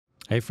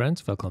Hey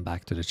friends, welcome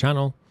back to the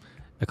channel.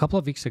 A couple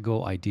of weeks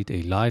ago, I did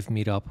a live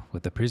meetup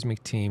with the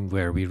Prismic team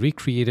where we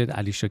recreated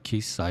Alicia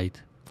Keys'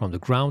 site from the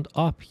ground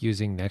up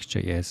using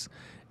NextJs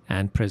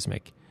and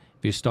Prismic.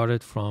 We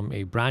started from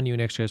a brand new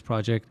NextJs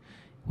project.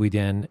 We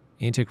then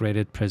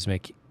integrated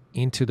Prismic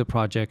into the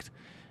project.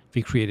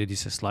 We created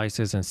these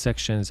slices and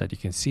sections that you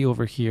can see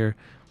over here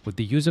with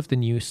the use of the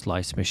new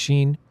slice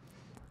machine.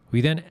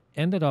 We then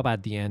ended up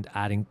at the end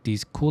adding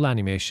these cool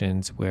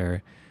animations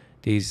where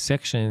these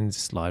sections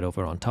slide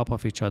over on top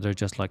of each other,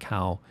 just like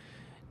how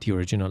the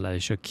original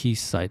Alicia Keys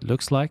site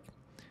looks like.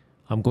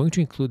 I'm going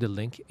to include a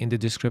link in the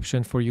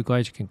description for you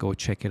guys. You can go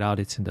check it out.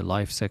 It's in the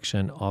live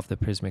section of the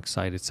Prismic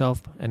site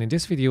itself. And in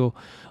this video,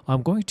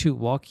 I'm going to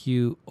walk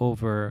you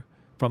over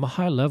from a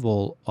high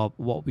level of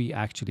what we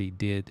actually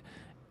did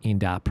in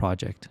that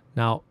project.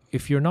 Now,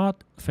 if you're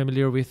not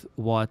familiar with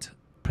what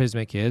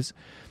Prismic is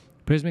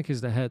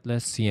the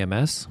headless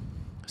CMS.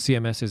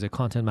 CMS is a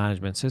content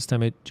management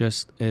system. It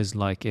just is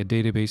like a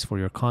database for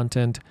your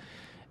content.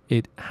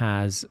 It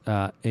has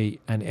an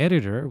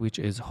editor which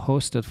is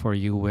hosted for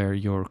you where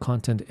your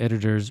content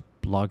editors,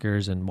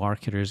 bloggers, and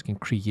marketers can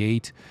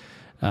create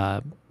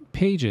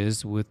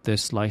pages with the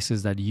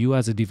slices that you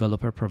as a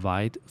developer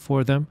provide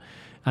for them.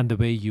 And the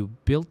way you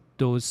build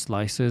those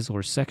slices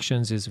or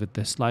sections is with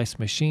the slice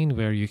machine,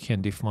 where you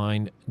can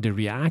define the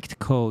React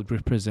code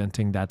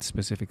representing that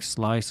specific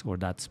slice or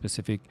that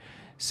specific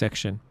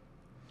section.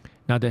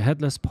 Now, the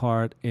headless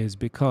part is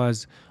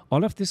because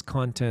all of this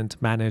content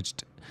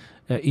managed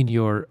in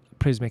your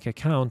Prismic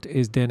account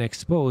is then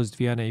exposed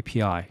via an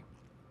API,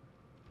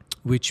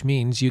 which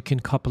means you can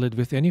couple it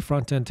with any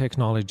front-end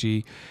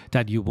technology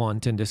that you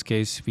want. In this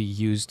case, we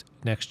used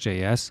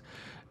Next.js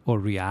or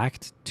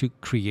React to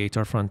create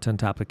our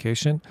front-end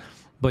application,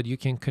 but you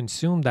can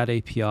consume that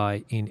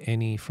API in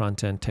any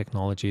front-end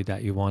technology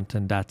that you want,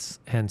 and that's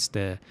hence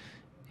the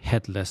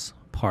headless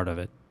part of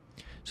it.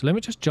 So let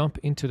me just jump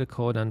into the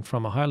code and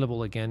from a high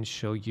level again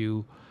show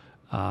you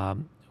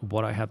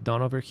what I have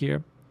done over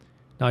here.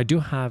 Now I do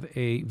have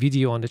a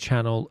video on the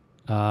channel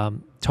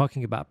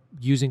talking about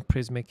using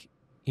Prismic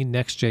in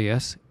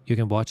Next.js. You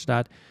can watch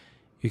that.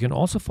 You can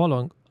also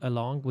follow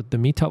along with the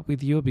meetup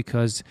video,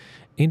 because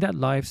in that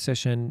live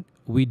session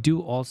we do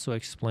also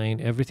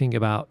explain everything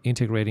about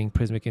integrating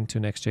Prismic into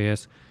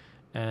Next.js,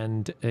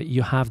 and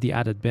you have the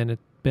added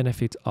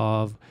benefit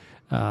of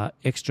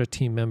extra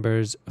team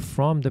members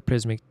from the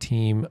Prismic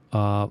team.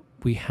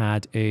 We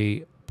had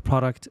a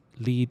product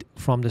lead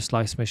from the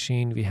slice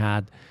machine. We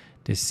had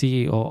the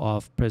CEO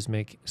of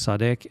Prismic,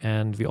 Sadek,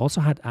 and we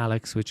also had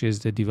Alex, which is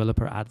the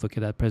developer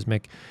advocate at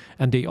Prismic,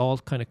 and they all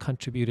kind of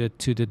contributed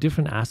to the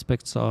different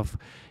aspects of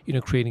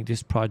creating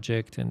this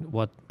project and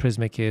what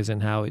Prismic is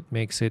and how it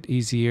makes it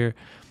easier.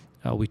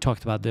 We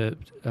talked about the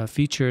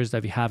features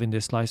that we have in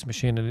this slice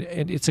machine,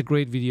 and it's a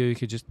great video. You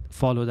could just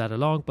follow that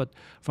along. But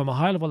from a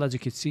high level, as you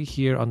can see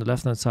here on the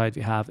left-hand side,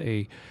 we have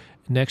a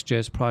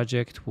Next.js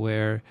project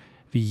where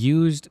we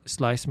used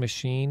Slice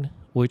Machine,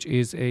 which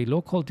is a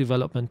local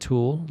development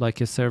tool,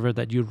 like a server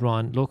that you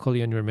run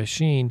locally on your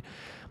machine,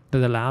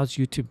 that allows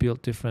you to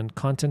build different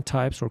content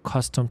types or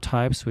custom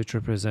types, which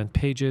represent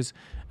pages,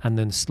 and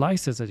then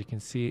slices, as you can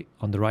see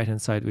on the right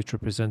hand side, which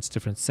represents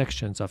different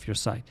sections of your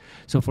site.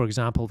 So for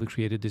example, we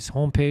created this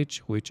homepage,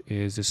 which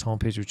is this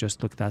homepage we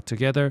just looked at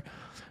together.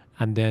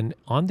 And then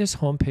on this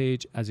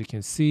homepage, as you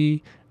can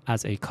see,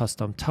 as a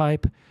custom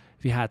type,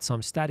 we had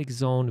some static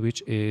zone,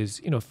 which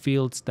is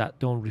fields that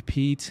don't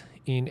repeat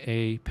in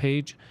a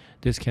page.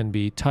 This can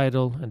be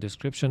title and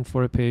description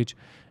for a page.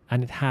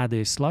 And it had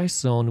a slice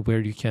zone where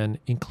you can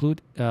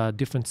include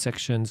different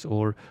sections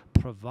or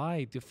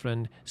provide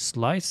different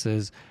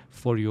slices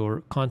for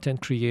your content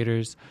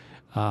creators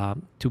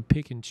to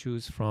pick and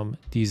choose from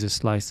these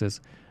slices.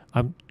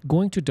 I'm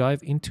going to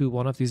dive into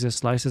one of these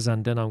slices,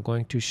 and then I'm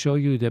going to show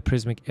you the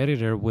Prismic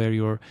editor where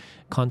your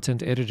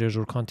content editors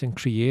or content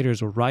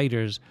creators or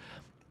writers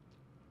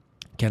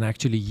can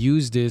actually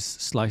use these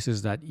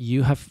slices that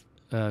you have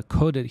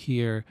coded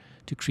here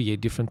to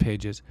create different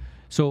pages.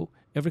 So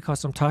every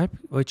custom type,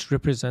 which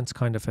represents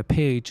kind of a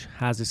page,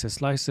 has its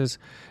slices.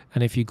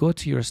 And if you go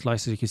to your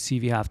slices, you can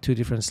see we have two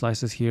different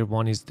slices here.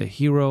 One is the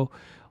hero,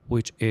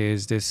 which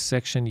is this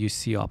section you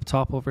see up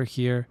top over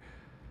here.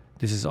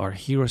 This is our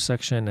hero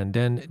section. And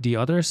then the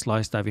other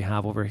slice that we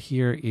have over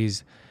here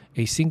is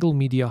a single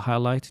media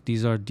highlight.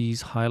 These are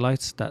these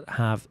highlights that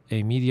have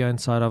a media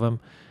inside of them.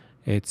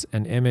 It's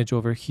an image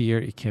over here.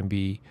 It can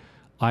be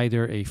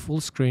either a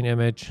full screen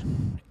image,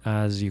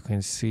 as you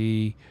can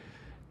see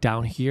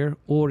down here,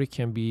 or it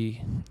can be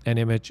an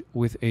image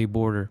with a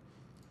border.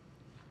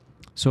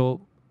 So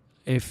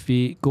if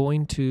we go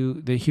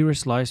into the hero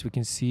slice, we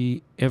can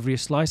see every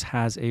slice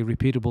has a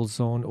repeatable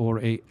zone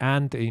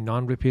and a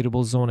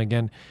non-repeatable zone.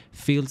 Again,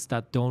 fields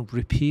that don't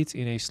repeat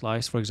in a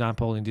slice. For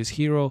example, in this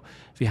hero,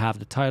 we have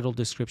the title,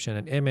 description,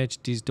 and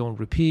image. These don't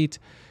repeat.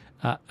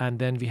 And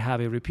then we have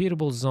a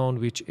repeatable zone,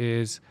 which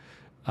is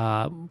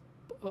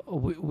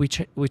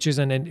which is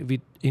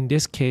in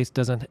this case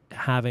doesn't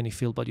have any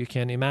field, but you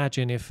can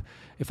imagine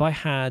if I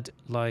had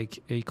like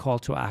a call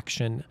to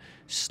action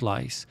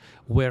slice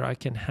where I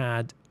can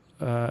add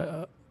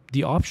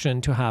the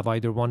option to have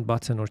either one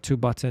button or two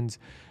buttons.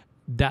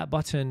 That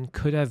button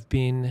could have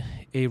been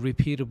a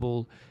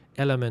repeatable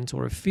element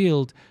or a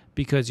field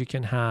because you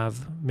can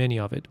have many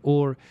of it.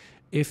 Or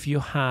if you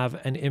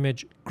have an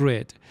image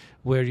grid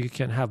where you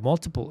can have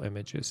multiple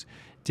images,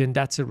 then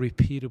that's a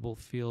repeatable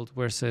field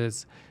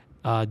versus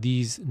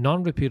these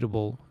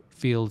non-repeatable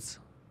fields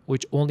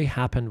which only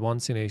happen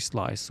once in a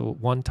slice. So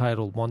one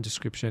title, one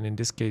description, in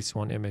this case,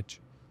 one image.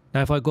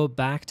 Now, if I go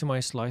back to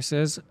my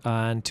slices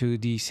and to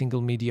the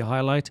single media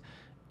highlight,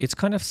 it's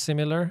kind of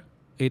similar.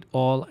 It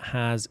all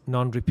has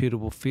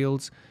non-repeatable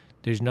fields.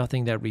 There's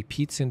nothing that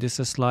repeats in this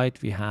slide.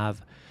 We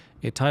have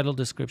a title,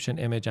 description,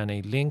 image, and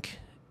a link.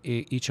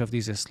 Each of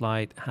these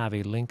slides have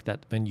a link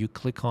that when you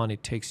click on,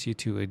 it takes you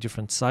to a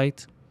different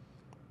site.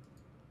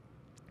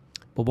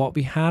 But what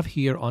we have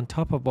here on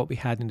top of what we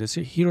had in the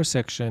hero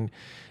section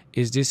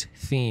is this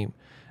theme.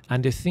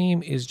 And the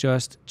theme is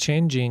just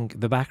changing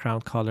the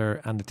background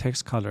color and the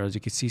text color. As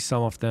you can see,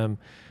 some of them,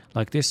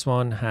 like this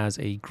one, has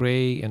a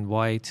gray and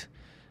white,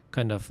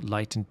 kind of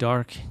light and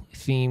dark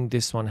theme.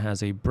 This one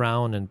has a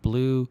brown and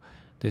blue.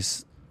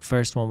 This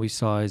first one we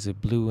saw is a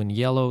blue and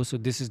yellow. So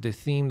this is the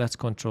theme that's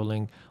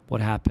controlling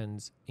what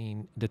happens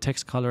in the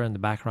text color and the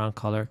background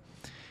color.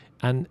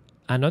 And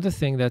another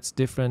thing that's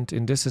different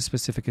in this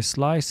specific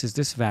slice is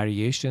this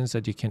variations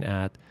that you can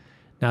add.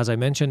 Now, as I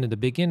mentioned in the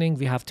beginning,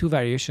 we have two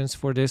variations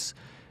for this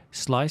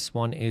slice.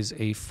 One is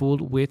a full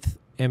width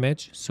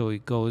image, so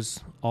it goes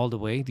all the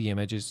way, the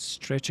image is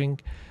stretching.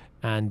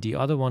 And the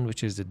other one,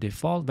 which is the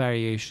default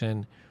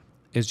variation,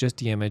 is just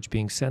the image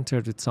being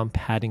centered with some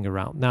padding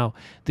around. Now,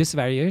 this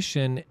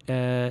variation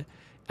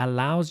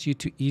allows you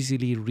to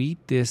easily read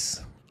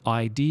this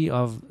ID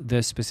of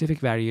the specific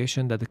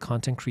variation that the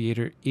content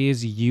creator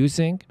is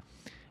using,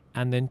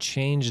 and then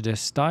change the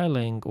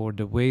styling or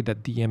the way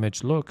that the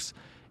image looks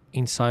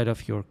inside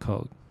of your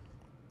code.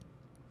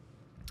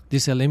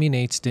 This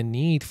eliminates the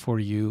need for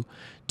you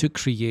to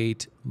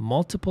create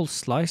multiple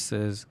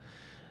slices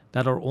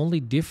that are only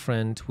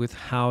different with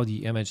how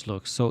the image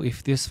looks. So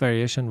if this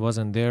variation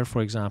wasn't there,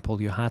 for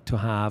example, you had to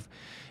have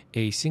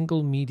a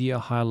single media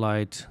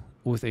highlight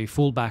with a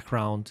full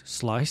background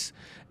slice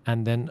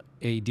and then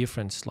a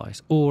different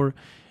slice. Or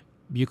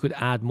you could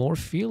add more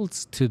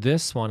fields to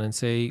this one and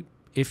say,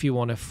 if you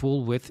want a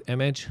full width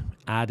image,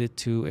 add it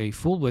to a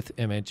full width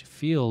image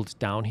field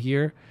down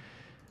here.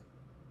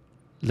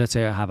 Let's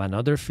say I have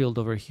another field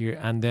over here,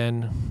 and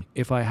then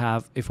if I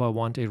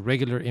want a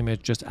regular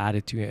image, just add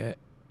it to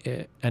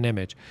an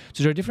image.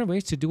 So there are different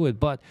ways to do it,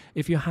 but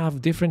if you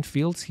have different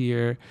fields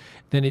here,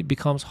 then it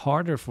becomes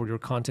harder for your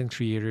content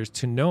creators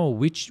to know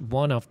which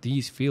one of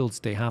these fields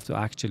they have to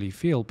actually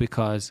fill,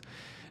 because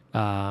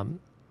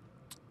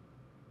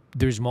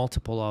there's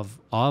multiple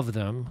of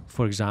them,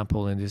 for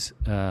example, in this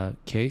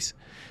case.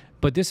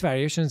 But this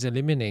variations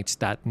eliminates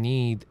that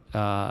need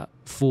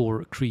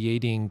for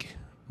creating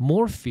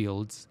more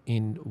fields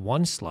in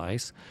one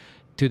slice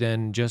to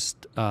then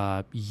just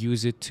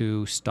use it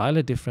to style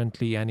it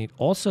differently. And it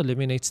also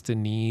eliminates the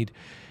need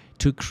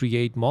to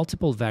create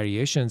multiple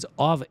variations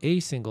of a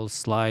single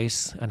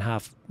slice and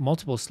have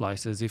multiple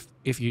slices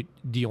if you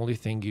the only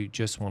thing you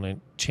just want to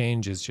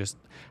change is just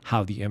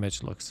how the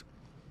image looks.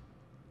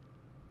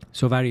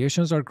 So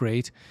variations are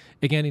great.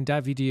 Again, in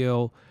that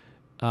video,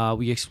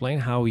 we explain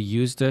how we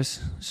use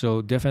this.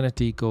 So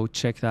definitely go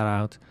check that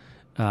out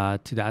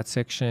to that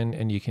section,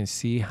 and you can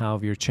see how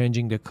we're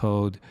changing the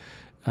code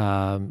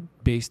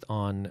based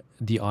on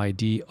the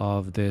ID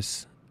of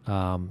this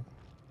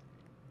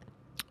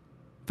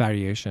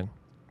variation.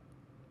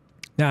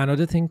 Now,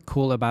 another thing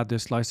cool about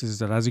this slice is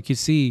that, as you can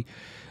see,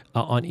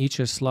 on each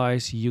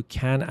slice, you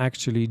can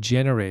actually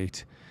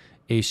generate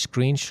a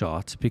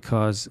screenshot,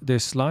 because the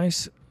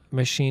slice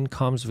machine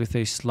comes with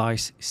a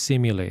slice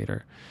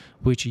simulator,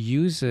 which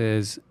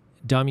uses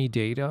dummy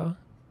data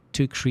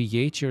to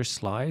create your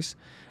slice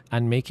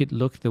and make it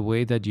look the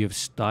way that you've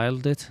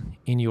styled it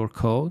in your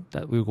code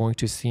that we're going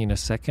to see in a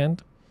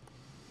second.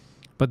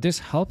 But this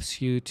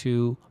helps you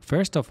to,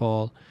 first of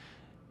all,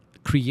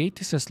 create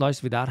this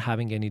slice without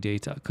having any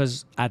data,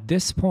 because at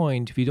this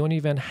point, we don't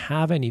even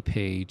have any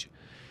page,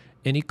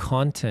 any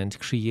content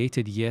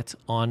created yet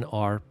on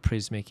our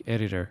Prismic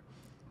editor.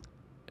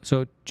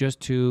 So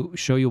just to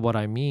show you what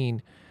I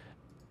mean,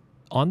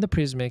 on the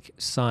Prismic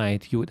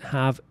site, you would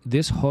have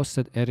this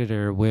hosted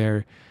editor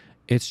where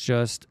it's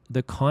just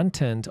the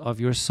content of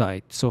your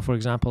site. So for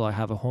example, I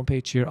have a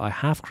homepage here. I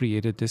have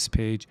created this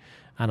page,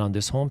 and on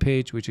this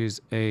homepage, which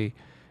is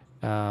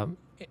an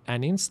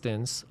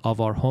instance of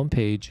our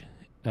homepage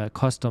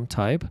custom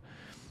type,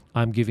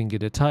 I'm giving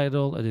it a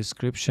title, a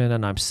description,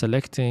 and I'm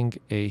selecting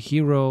a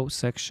hero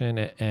section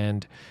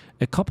and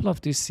a couple of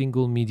these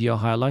single media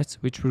highlights,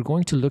 which we're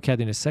going to look at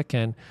in a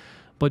second.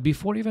 But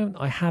before even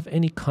I have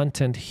any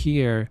content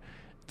here,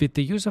 with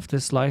the use of the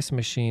slice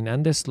machine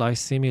and the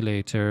slice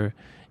simulator,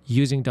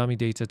 using dummy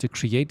data to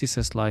create these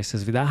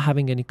slices without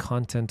having any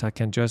content. I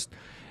can just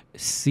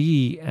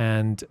see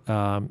and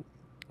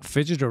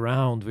fidget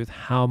around with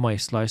how my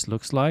slice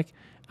looks like.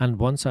 And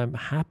once I'm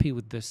happy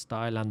with the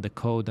style and the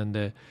code and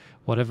the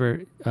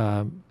whatever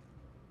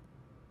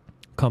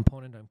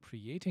component I'm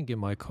creating in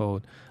my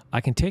code,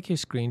 I can take a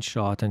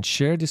screenshot and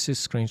share this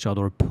screenshot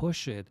or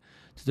push it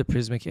to the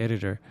Prismic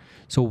editor.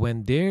 So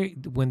when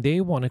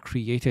they want to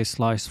create a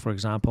slice, for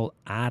example,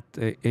 add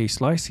a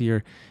slice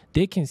here,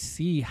 they can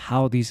see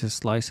how these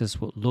slices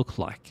will look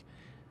like.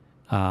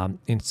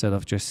 Instead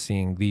of just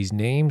seeing these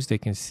names, they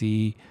can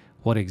see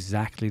what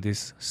exactly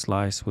this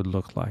slice would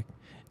look like.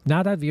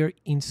 Now that we are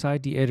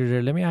inside the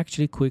editor, let me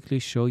actually quickly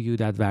show you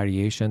that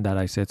variation that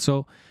I said.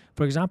 So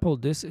for example,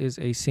 this is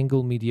a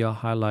single media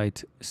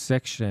highlight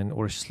section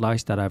or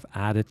slice that I've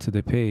added to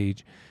the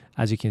page.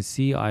 As you can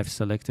see, I've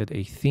selected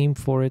a theme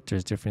for it.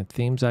 There's different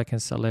themes I can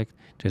select.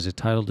 There's a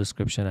title,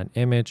 description, an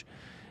image,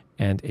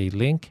 and a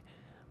link.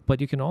 But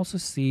you can also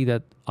see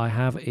that I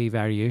have a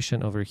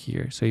variation over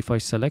here. So if I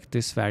select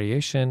this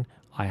variation,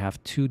 I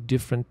have two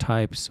different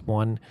types.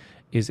 One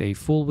is a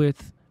full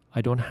width.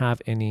 I don't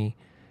have any,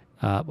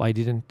 I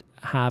didn't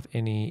have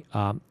any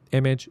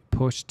image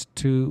pushed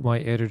to my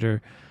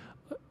editor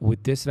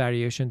with this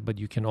variation, but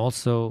you can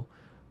also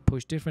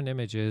push different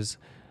images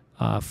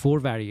for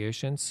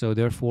variations. So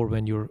therefore,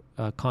 when your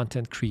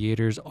content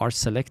creators are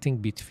selecting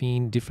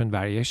between different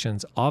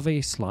variations of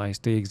a slice,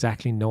 they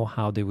exactly know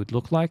how they would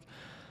look like.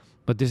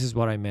 But this is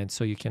what I meant.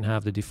 So you can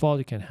have the default,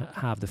 you can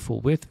have the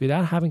full width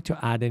without having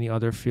to add any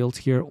other fields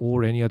here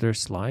or any other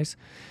slice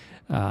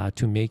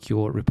to make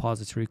your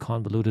repository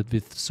convoluted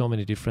with so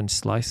many different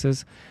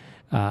slices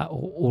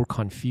or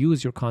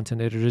confuse your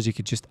content editors. You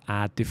could just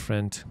add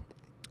different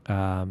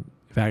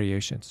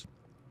variations.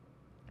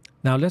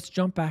 Now let's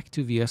jump back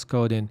to VS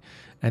Code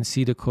and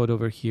see the code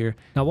over here.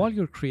 Now while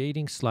you're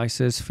creating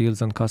slices,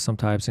 fields, and custom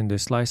types in the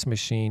slice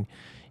machine,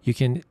 you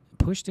can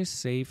push this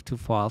save to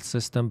file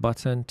system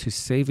button to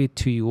save it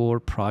to your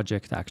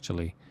project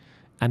actually.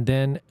 And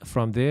then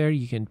from there,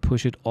 you can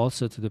push it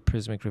also to the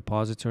Prismic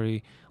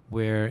repository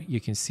where you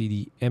can see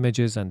the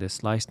images and the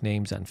slice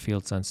names and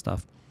fields and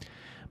stuff.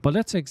 But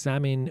let's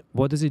examine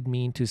what does it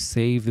mean to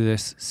save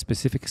this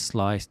specific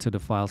slice to the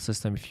file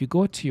system. If you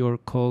go to your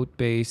code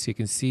base, you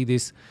can see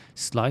this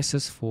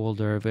slices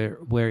folder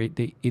where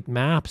it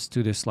maps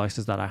to the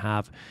slices that I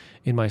have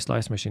in my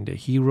slice machine, the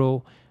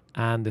hero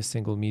and the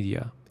single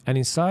media. And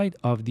inside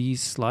of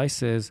these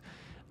slices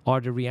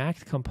are the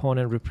React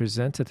component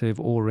representative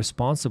or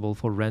responsible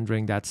for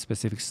rendering that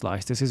specific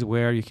slice. This is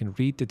where you can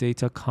read the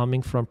data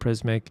coming from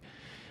Prismic,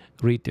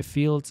 read the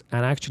fields,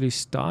 and actually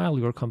style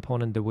your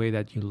component the way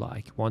that you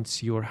like.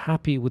 Once you're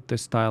happy with the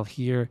style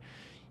here,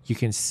 you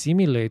can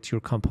simulate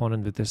your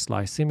component with the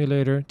slice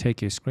simulator,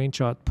 take a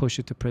screenshot, push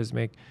it to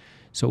Prismic.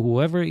 So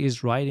whoever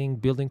is writing,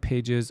 building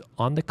pages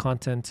on the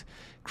content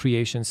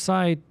creation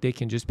side, they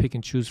can just pick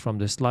and choose from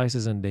the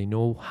slices and they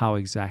know how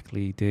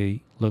exactly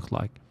they look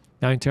like.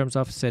 Now, in terms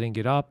of setting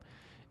it up,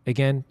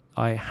 again,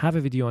 I have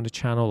a video on the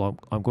channel.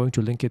 I'm going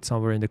to link it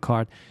somewhere in the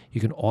card.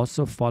 You can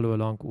also follow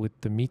along with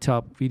the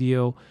meetup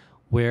video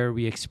where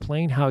we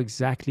explain how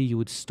exactly you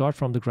would start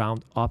from the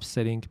ground up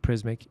setting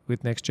Prismic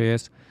with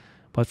Next.js.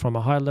 But from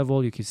a high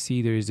level, you can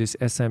see there is this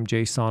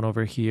SM.json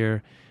over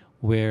here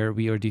where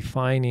we are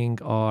defining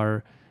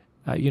our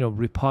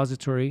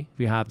repository.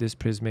 We have this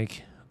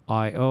Prismic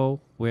IO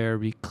where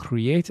we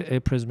create a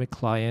Prismic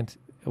client,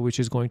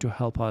 which is going to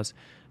help us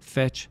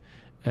fetch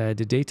the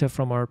data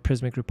from our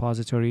Prismic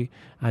repository.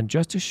 And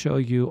just to show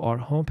you our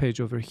homepage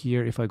over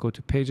here, if I go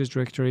to pages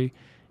directory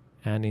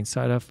and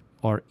inside of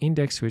our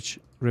index, which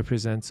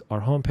represents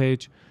our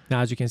homepage.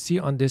 Now, as you can see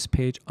on this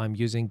page, I'm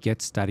using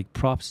get static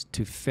props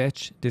to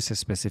fetch this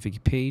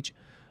specific page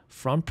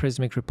from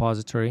Prismic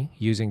repository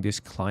using this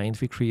client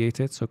we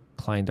created. So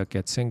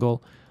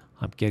client.getSingle,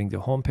 I'm getting the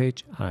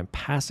homepage and I'm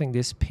passing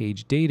this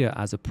page data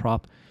as a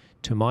prop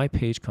to my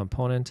page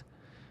component.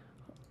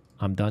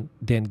 I'm done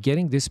then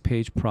getting this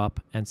page prop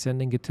and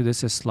sending it to this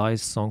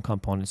slice song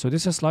component. So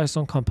this slice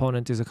song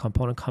component is a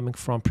component coming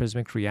from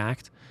Prismic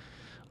React.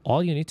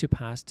 All you need to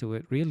pass to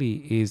it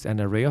really is an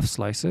array of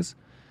slices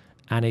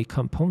and a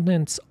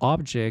components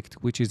object,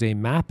 which is a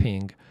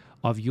mapping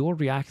of your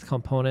React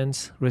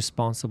components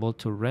responsible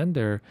to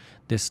render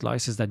the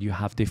slices that you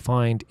have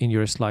defined in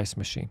your slice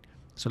machine.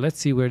 So let's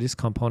see where this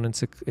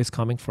components is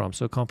coming from.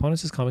 So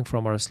components is coming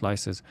from our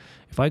slices.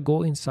 If I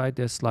go inside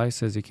the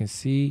slices, you can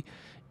see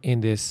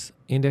in this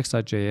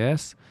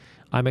index.js,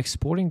 I'm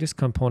exporting this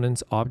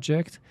components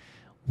object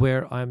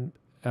where I'm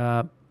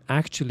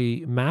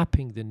actually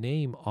mapping the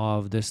name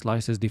of the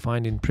slices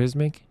defined in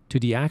Prismic to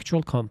the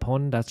actual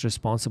component that's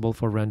responsible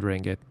for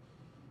rendering it.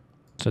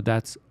 So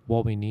that's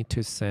what we need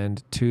to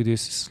send to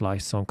this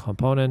slice song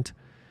component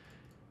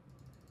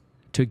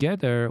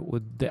together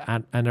with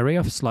an array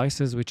of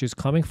slices, which is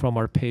coming from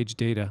our page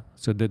data.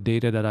 So the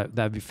data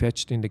that we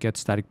fetched in the get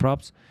static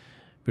props,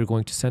 we're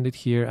going to send it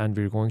here and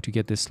we're going to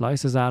get the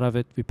slices out of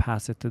it. We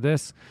pass it to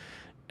this.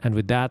 And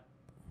with that,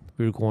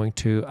 we're going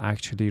to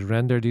actually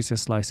render these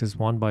slices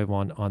one by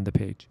one on the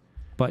page.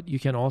 but you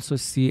can also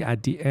see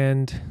at the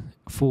end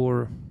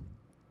for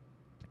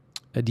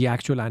the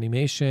actual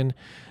animation,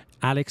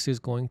 Alex is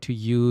going to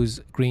use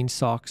green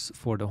socks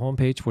for the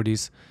homepage for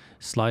these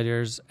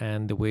sliders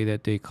and the way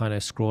that they kind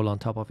of scroll on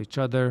top of each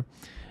other.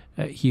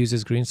 He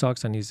uses green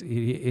socks, and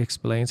he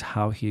explains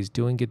how he's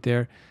doing it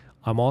there.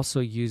 I'm also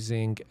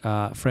using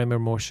framer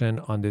motion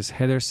on this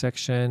header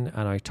section,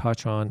 and I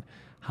touch on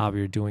how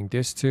we're doing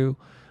this too.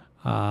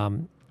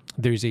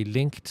 There's a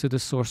link to the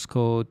source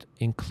code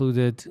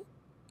included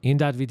in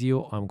that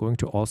video. I'm going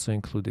to also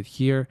include it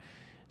here,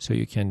 so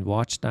you can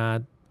watch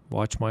that,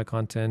 watch my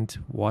content,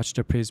 watch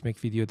the Prismic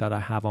video that I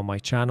have on my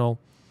channel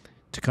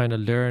to kind of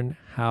learn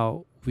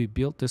how we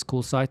built this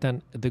cool site.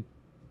 And the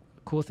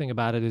cool thing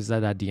about it is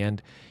that at the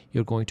end,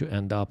 you're going to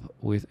end up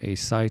with a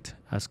site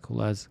as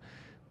cool as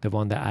the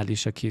one that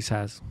Alicia Keys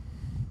has.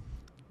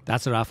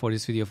 That's a wrap for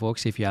this video,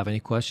 folks. If you have any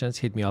questions,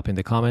 hit me up in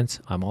the comments.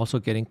 I'm also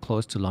getting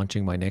close to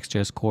launching my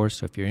Next.js course.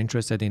 So if you're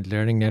interested in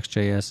learning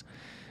Next.js,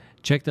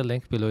 check the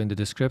link below in the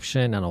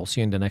description, and I'll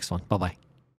see you in the next one. Bye-bye.